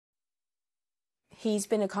He's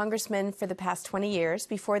been a congressman for the past 20 years.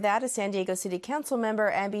 Before that, a San Diego City Council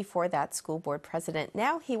member, and before that, school board president.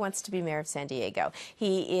 Now he wants to be mayor of San Diego.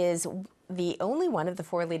 He is the only one of the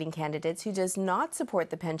four leading candidates who does not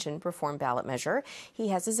support the pension reform ballot measure. He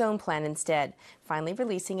has his own plan instead, finally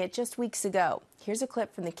releasing it just weeks ago. Here's a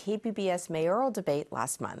clip from the KPBS mayoral debate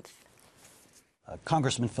last month.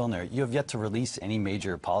 Congressman Filner, you have yet to release any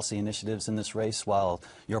major policy initiatives in this race, while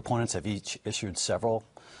your opponents have each issued several.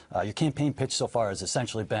 Your campaign pitch so far has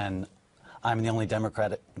essentially been, I'm the only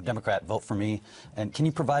Democrat, vote for me. And can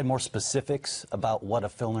you provide more specifics about what a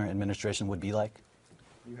Filner administration would be like?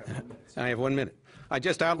 You have 1 minute. I have 1 minute. I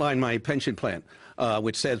just outlined my pension plan,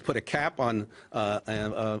 which says put a cap on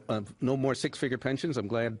no more six-figure pensions. I'm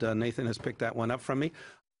glad Nathan has picked that one up from me.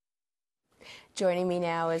 Joining me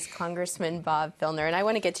now is Congressman Bob Filner, and I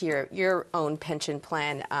want to get to your own pension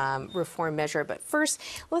plan reform measure. But first,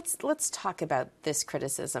 let's talk about this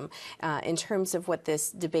criticism in terms of what this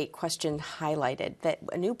debate question highlighted. That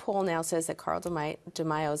a new poll now says that Carl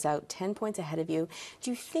DeMaio is out 10 points ahead of you.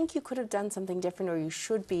 Do you think you could have done something different, or you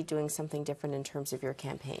should be doing something different in terms of your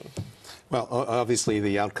campaign? Well, obviously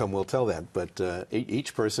the outcome will tell that, but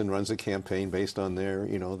each person runs a campaign based on their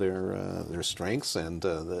strengths and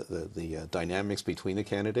the dynamics between the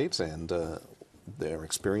candidates and their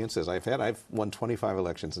experiences. I've won 25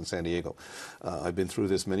 elections in San Diego. I've been through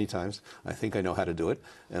this many times. I think I know how to do it,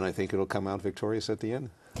 and I think it'll come out victorious at the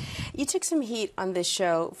end. You took some heat on this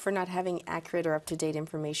show for not having accurate or up-to-date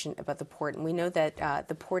information about the port, and we know that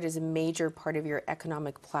the port is a major part of your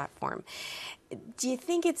economic platform. Do you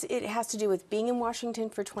think it has to do with being in Washington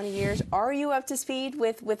for 20 years? Are you up to speed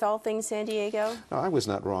with all things San Diego? No, I was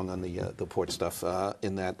not wrong on the port stuff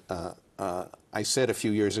in that I said a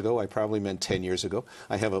few years ago, I probably meant 10 years ago.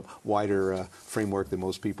 I have a wider framework than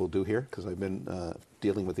most people do here because I've been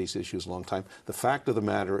dealing with these issues a long time. The fact of the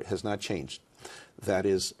matter has not changed. That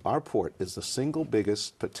is, our port is the single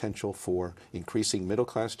biggest potential for increasing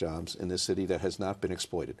middle-class jobs in this city that has not been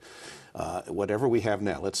exploited. Whatever we have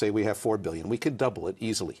now, let's say we have $4 billion, we could double it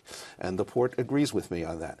easily, and the port agrees with me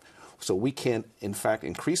on that. So we can, in fact,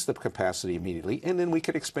 increase the capacity immediately, and then we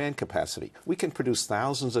could expand capacity. We can produce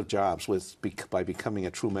thousands of jobs by becoming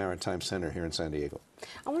a true maritime center here in San Diego.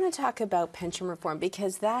 I want to talk about pension reform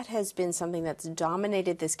because that has been something that's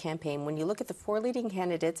dominated this campaign. When you look at the four leading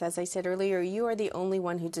candidates, as I said earlier, you are the only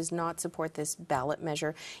one who does not support this ballot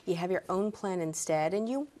measure. You have your own plan instead, and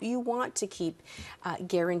you want to keep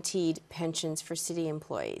guaranteed pensions for city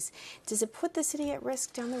employees. Does it put the city at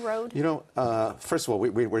risk down the road? You know, first of all,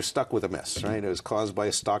 we're stuck with a mess, right? It was caused by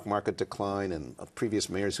a stock market decline and previous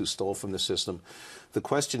mayors who stole from the system. The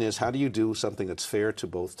question is, how do you do something that's fair to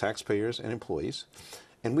both taxpayers and employees?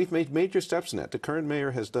 And we've made major steps in that. The current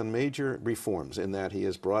mayor has done major reforms in that he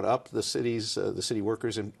has brought up the city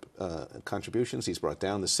workers' contributions. He's brought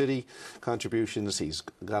down the city contributions. He's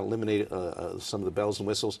got eliminated some of the bells and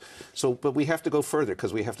whistles. But we have to go further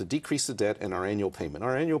because we have to decrease the debt and our annual payment.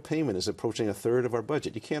 Our annual payment is approaching a third of our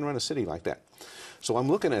budget. You can't run a city like that. So I'm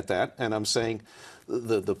looking at that and I'm saying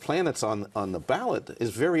the plan that's on the ballot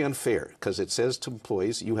is very unfair because it says to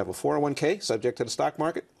employees, you have a 401k subject to the stock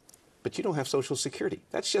market, but you don't have Social Security.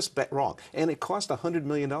 That's just wrong. And it cost $100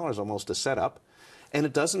 million almost to set up. And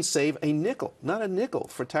it doesn't save a nickel, not a nickel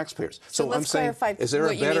for taxpayers. So I'm saying, is there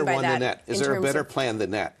a better one than that? Is there a better plan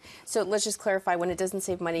than that? So let's just clarify, when it doesn't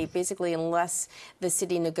save money, basically unless the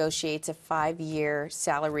city negotiates a 5-year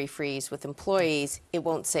salary freeze with employees, it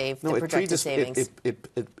won't save the projected savings.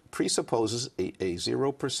 It presupposes a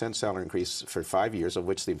 0% salary increase for 5 years, of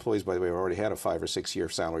which the employees, by the way, already had a 5 or 6 year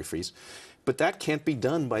salary freeze. But that can't be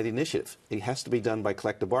done by the initiative. It has to be done by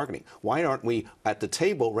collective bargaining. Why aren't we at the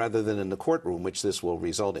table rather than in the courtroom, which this will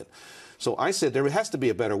result in? So I said there has to be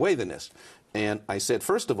a better way than this. And I said,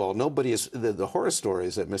 first of all, nobody is the horror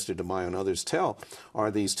stories that Mr. DeMaio and others tell are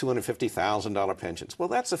these $250,000 pensions. Well,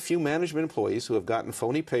 that's a few management employees who have gotten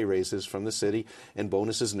phony pay raises from the city and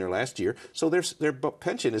bonuses in their last year. So their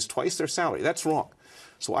pension is twice their salary. That's wrong.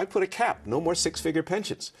 So I put a cap, no more six-figure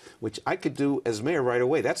pensions, which I could do as mayor right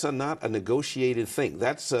away. That's not a negotiated thing.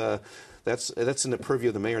 That's in the purview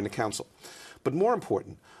of the mayor and the council. But more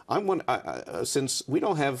important, since we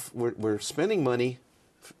don't have, we're spending money,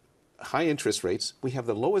 high interest rates. We have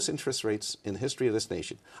the lowest interest rates in the history of this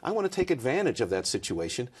nation. I want to take advantage of that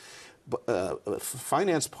situation,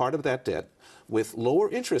 finance part of that debt with lower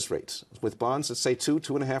interest rates, with bonds that say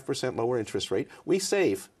 2.5% lower interest rate. We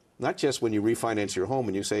save not just when you refinance your home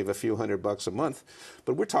and you save a few $100 a month,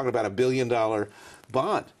 but we're talking about $1 billion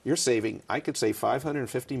bond. You're saving, I could save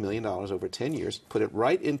 $550 million over 10 years, put it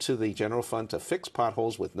right into the general fund to fix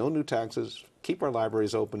potholes with no new taxes, keep our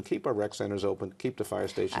libraries open, keep our rec centers open, keep the fire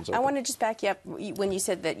stations open. I want to just back you up. When you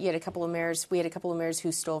said that you had a couple of mayors, we had a couple of mayors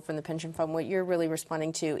who stole from the pension fund, what you're really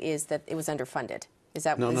responding to is that it was underfunded. Is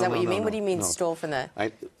that what you mean? What do you mean stole from the...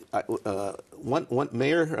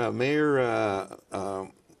 Mayor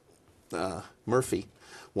Murphy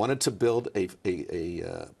wanted to build a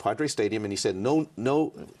Padre Stadium, and he said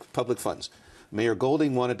no public funds. Mayor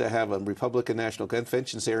Golding wanted to have a Republican National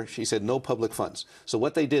Convention there. She said no public funds. So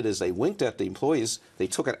what they did is they winked at the employees. They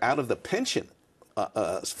took it out of the pension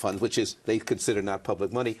fund, which is they consider not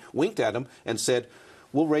public money, winked at them and said,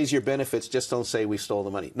 we'll raise your benefits, just don't say we stole the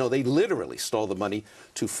money. No, they literally stole the money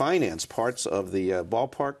to finance parts of the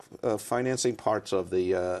ballpark financing, parts of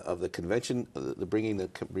the convention, bringing the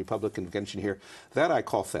Republican convention here. That I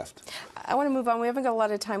call theft. I want to move on. We haven't got a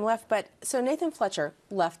lot of time left, but so Nathan Fletcher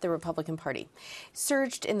left the Republican Party,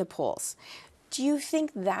 surged in the polls. Do you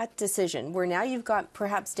think that decision, where now you've got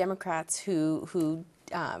perhaps Democrats who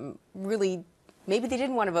really maybe they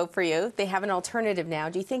didn't want to vote for you. They have an alternative now.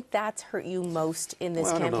 Do you think that's hurt you most in this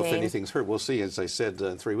campaign? I don't know if anything's hurt. We'll see. As I said,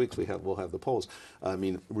 in 3 weeks we'll have the polls. I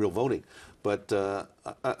mean, real voting. But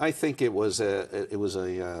I think it was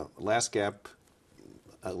a last gap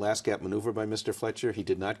maneuver by Mr. Fletcher. He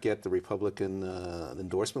did not get the Republican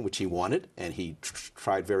endorsement, which he wanted, and he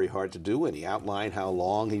tried very hard to do. And he outlined how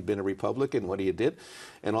long he'd been a Republican, what he did,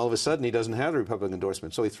 and all of a sudden he doesn't have the Republican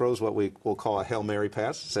endorsement. So he throws what we will call a Hail Mary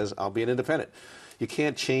pass. Says, "I'll be an independent." You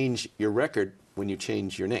can't change your record when you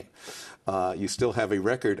change your name. You still have a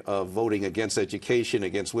record of voting against education,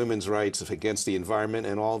 against women's rights, against the environment,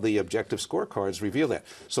 and all the objective scorecards reveal that.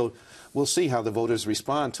 So we'll see how the voters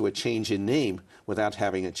respond to a change in name without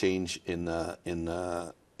having a change in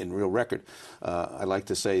real record. I like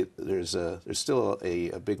to say there's still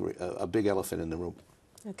a big elephant in the room.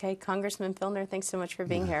 Okay, Congressman Filner, thanks so much for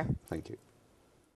being here. Thank you.